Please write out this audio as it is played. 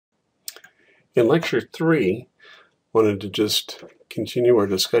In lecture 3, wanted to just continue our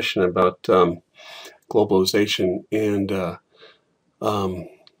discussion about globalization and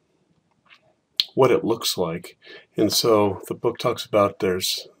what it looks like. And so the book talks about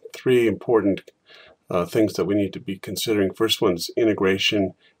there's three important things that we need to be considering. First one's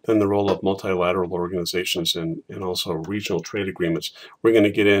integration, then the role of multilateral organizations and also regional trade agreements. We're going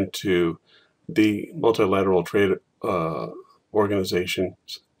to get into the multilateral trade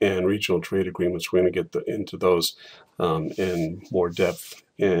organizations and regional trade agreements. We're going to get into those in more depth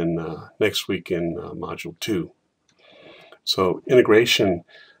in next week in Module 2. So integration,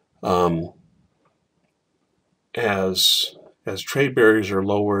 as trade barriers are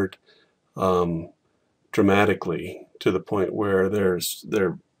lowered dramatically to the point where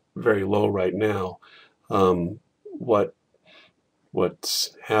they're very low right now,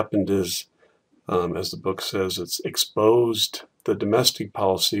 what's happened is, as the book says, it's exposed the domestic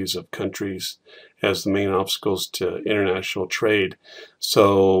policies of countries as the main obstacles to international trade.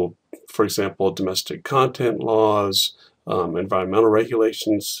 So, for example, domestic content laws, environmental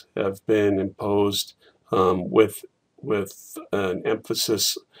regulations have been imposed with an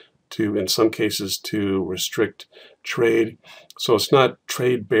emphasis to, in some cases, to restrict trade. So it's not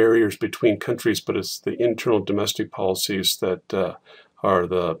trade barriers between countries, but it's the internal domestic policies that are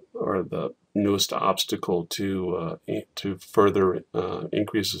the newest obstacle to further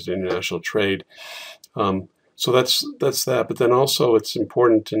increases in international trade. So that's that. But then also it's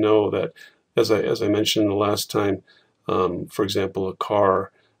important to know that, as I mentioned the last time, for example, a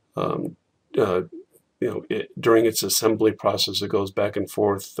car, during its assembly process, it goes back and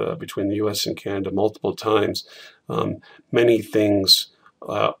forth between the U.S. and Canada multiple times. Many things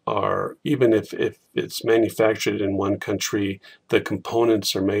are, even if it's manufactured in one country, the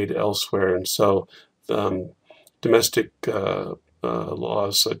components are made elsewhere. And so domestic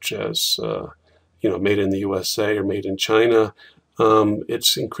laws such as, made in the USA or made in China,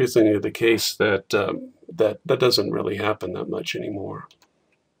 it's increasingly the case that that doesn't really happen that much anymore.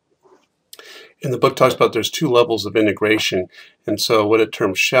 And the book talks about there's two levels of integration, and so what it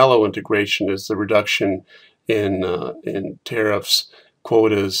terms shallow integration is the reduction in tariffs,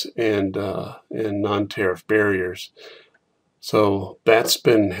 quotas, and non-tariff barriers. So that's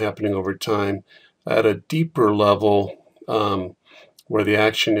been happening over time. At a deeper level, where the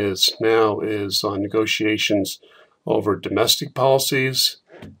action is now is on negotiations over domestic policies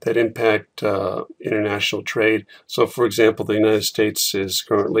that impact international trade. So, for example, the United States is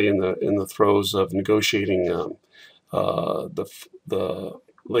currently in the throes of negotiating the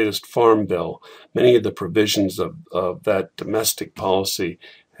latest farm bill. Many of the provisions of that domestic policy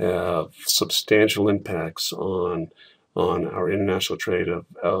have substantial impacts on our international trade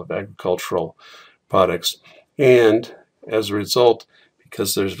of agricultural products, and as a result,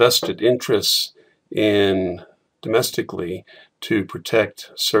 because there's vested interests in domestically to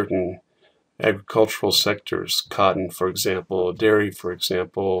protect certain agricultural sectors, cotton, for example, dairy, for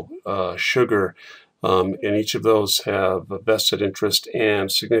example, sugar, and each of those have a vested interest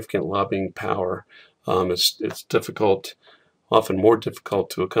and significant lobbying power. It's difficult, often more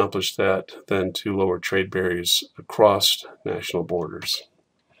difficult to accomplish that than to lower trade barriers across national borders.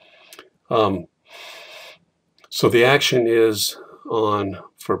 So the action is on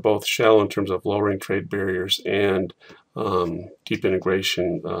for both shallow in terms of lowering trade barriers and deep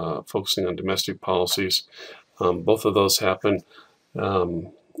integration, focusing on domestic policies. Both of those happen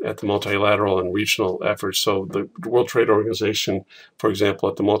at the multilateral and regional efforts. So the World Trade Organization, for example,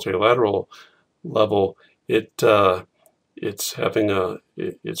 at the multilateral level, it's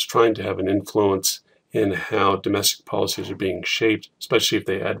trying to have an influence in how domestic policies are being shaped, especially if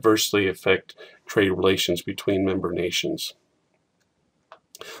they adversely affect trade relations between member nations.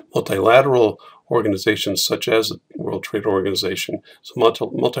 Multilateral organizations such as the World Trade Organization, so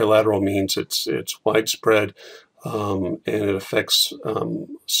multilateral means it's widespread and it affects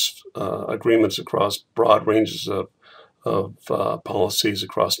agreements across broad ranges of policies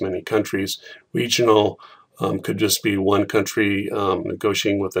across many countries. Regional could just be one country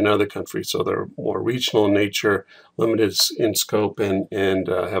negotiating with another country, so they're more regional in nature, limited in scope, and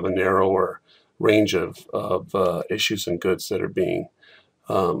have a narrower range of issues and goods that are being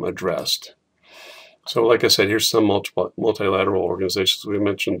addressed. So like I said, here's some multilateral organizations. We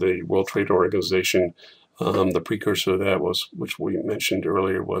mentioned the World Trade Organization. The precursor to that was, which we mentioned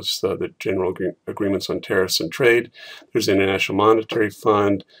earlier, was the General Agreements on Tariffs and Trade. There's the International Monetary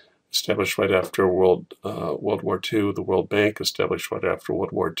Fund, established right after World War II, the World Bank, established right after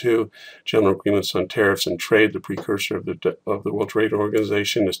World War II, General Agreements on Tariffs and Trade, the precursor of the World Trade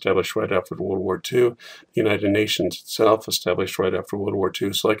Organization, established right after World War II, the United Nations itself, established right after World War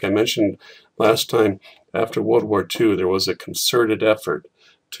II. So like I mentioned last time, after World War II, there was a concerted effort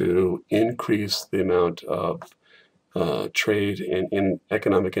to increase the amount of trade and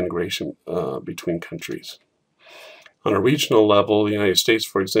economic integration between countries. On a regional level, the United States,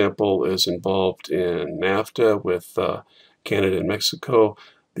 for example, is involved in NAFTA with Canada and Mexico,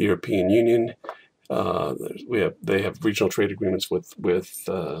 the European Union. They have regional trade agreements with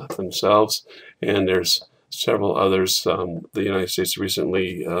themselves, and there's several others. The United States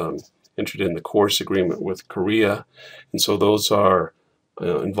recently entered in the CORS agreement with Korea, and so those are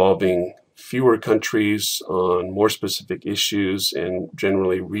involving fewer countries on more specific issues and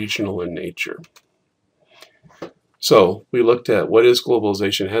generally regional in nature. So we looked at what is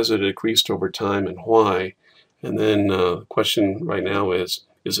globalization, has it decreased over time, and why? And then the question right now is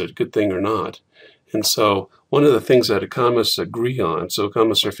it a good thing or not? And so one of the things that economists agree on, so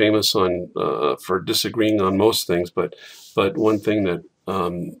economists are famous on for disagreeing on most things, but one thing that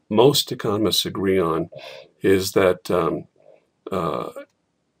most economists agree on is that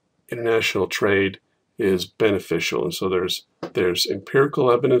international trade is beneficial. And so there's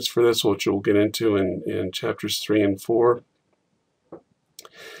empirical evidence for this, which we'll get into in chapters 3 and 4.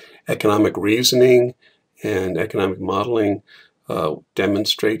 Economic reasoning and economic modeling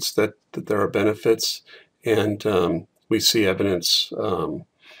demonstrates that there are benefits, and we see evidence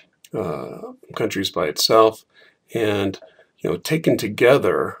countries by itself, and taken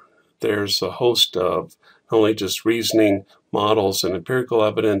together, there's a host of not only just reasoning, models, and empirical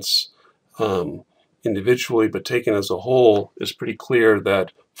evidence individually, but taken as a whole, is pretty clear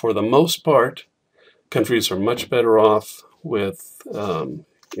that for the most part, countries are much better off with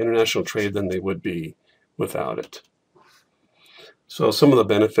international trade than they would be without it. So some of the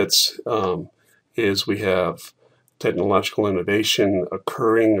benefits is we have technological innovation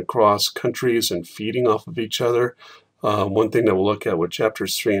occurring across countries and feeding off of each other. One thing that we'll look at with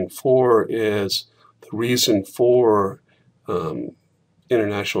chapters 3 and 4 is the reason for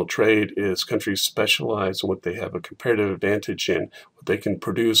international trade is countries specialize in what they have a comparative advantage in, what they can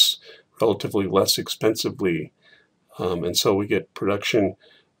produce relatively less expensively. And so we get production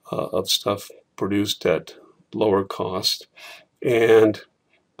of stuff produced at lower cost. And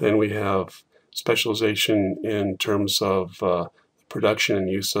then we have specialization in terms of production and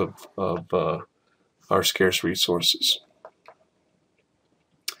use of our scarce resources.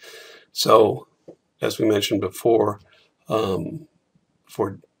 So, as we mentioned before,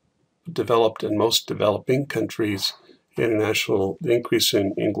 for developed and most developing countries, the increase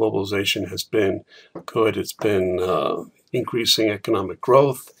in globalization has been good. It's been increasing economic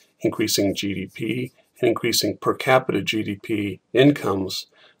growth, increasing GDP, and increasing per capita GDP incomes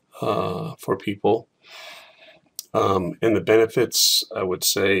for people. And the benefits, I would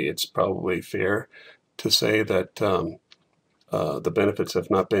say it's probably fair to say that the benefits have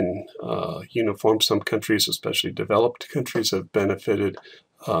not been uniform. Some countries, especially developed countries, have benefited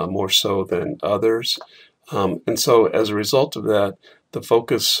more so than others. And so as a result of that, the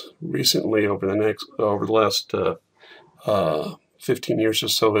focus recently over the last 15 years or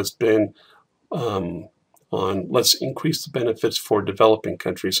so has been on let's increase the benefits for developing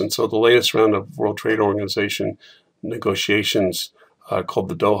countries. And so the latest round of World Trade Organization negotiations called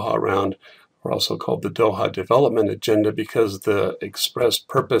the Doha Round, or also called the Doha Development Agenda, because the express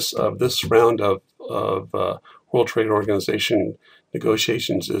purpose of this round of World Trade Organization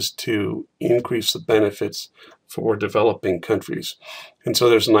negotiations is to increase the benefits for developing countries. And so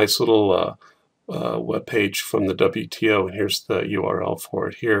there's a nice little web page from the WTO, and here's the URL for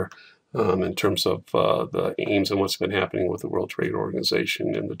it here in terms of the aims and what's been happening with the World Trade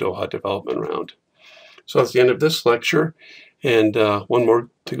Organization and the Doha Development Round. So that's the end of this lecture, and one more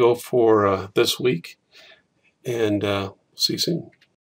to go for this week, and see you soon.